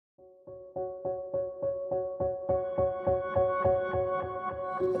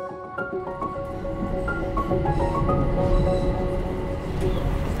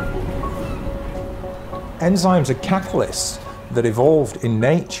Enzymes are catalysts that evolved in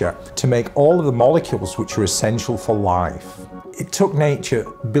nature to make all of the molecules which are essential for life. It took nature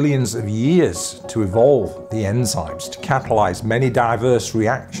billions of years to evolve the enzymes to catalyze many diverse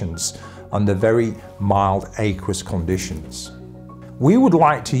reactions under very mild aqueous conditions. We would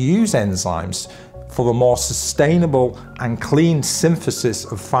like to use enzymes for the more sustainable and clean synthesis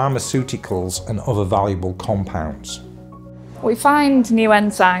of pharmaceuticals and other valuable compounds. We find new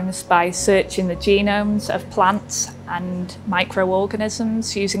enzymes by searching the genomes of plants and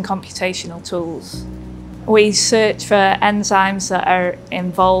microorganisms using computational tools. We search for enzymes that are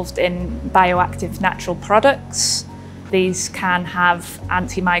involved in bioactive natural products. These can have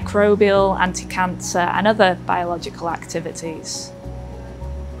antimicrobial, anti-cancer and other biological activities.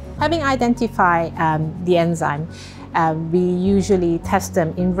 Having identified the enzyme, we usually test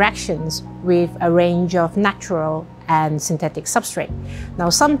them in reactions with a range of natural and synthetic substrate. Now,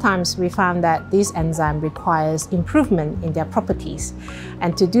 sometimes we found that this enzyme requires improvement in their properties.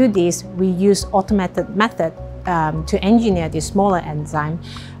 And to do this, we use automated method to engineer this smaller enzyme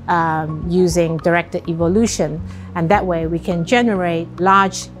using directed evolution. And that way we can generate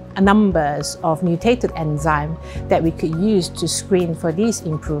large numbers of mutated enzyme that we could use to screen for these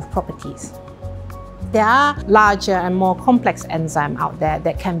improved properties. There are larger and more complex enzymes out there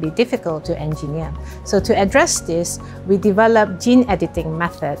that can be difficult to engineer. So to address this, we developed gene editing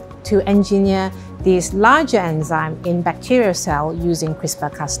method to engineer this larger enzyme in bacterial cell using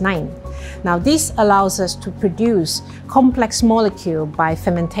CRISPR-Cas9. Now this allows us to produce complex molecule by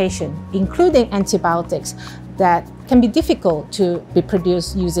fermentation, including antibiotics that can be difficult to be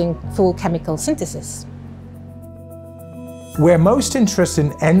produced using full chemical synthesis. We're most interested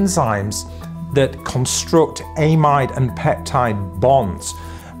in enzymes that construct amide and peptide bonds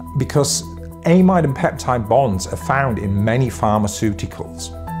because amide and peptide bonds are found in many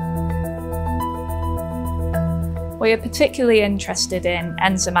pharmaceuticals. We are particularly interested in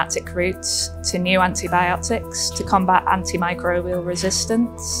enzymatic routes to new antibiotics to combat antimicrobial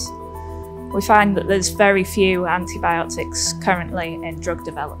resistance. We find that there's very few antibiotics currently in drug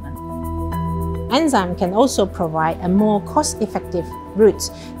development. Enzyme can also provide a more cost-effective route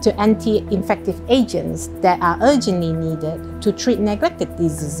to anti-infective agents that are urgently needed to treat neglected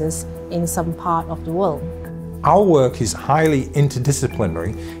diseases in some part of the world. Our work is highly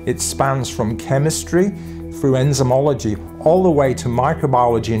interdisciplinary. It spans from chemistry through enzymology all the way to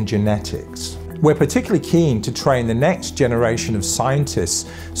microbiology and genetics. We're particularly keen to train the next generation of scientists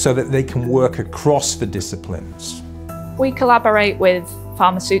so that they can work across the disciplines. We collaborate with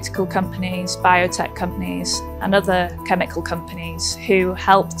pharmaceutical companies, biotech companies and other chemical companies who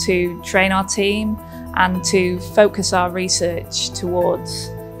help to train our team and to focus our research towards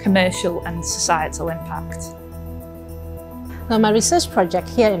commercial and societal impact. Now, my research project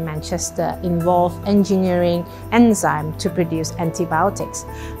here in Manchester involved engineering enzyme to produce antibiotics.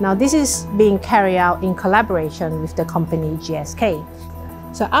 Now, this is being carried out in collaboration with the company GSK.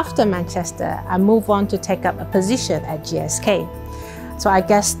 So after Manchester, I moved on to take up a position at GSK. So I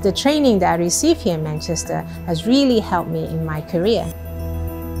guess the training that I received here in Manchester has really helped me in my career.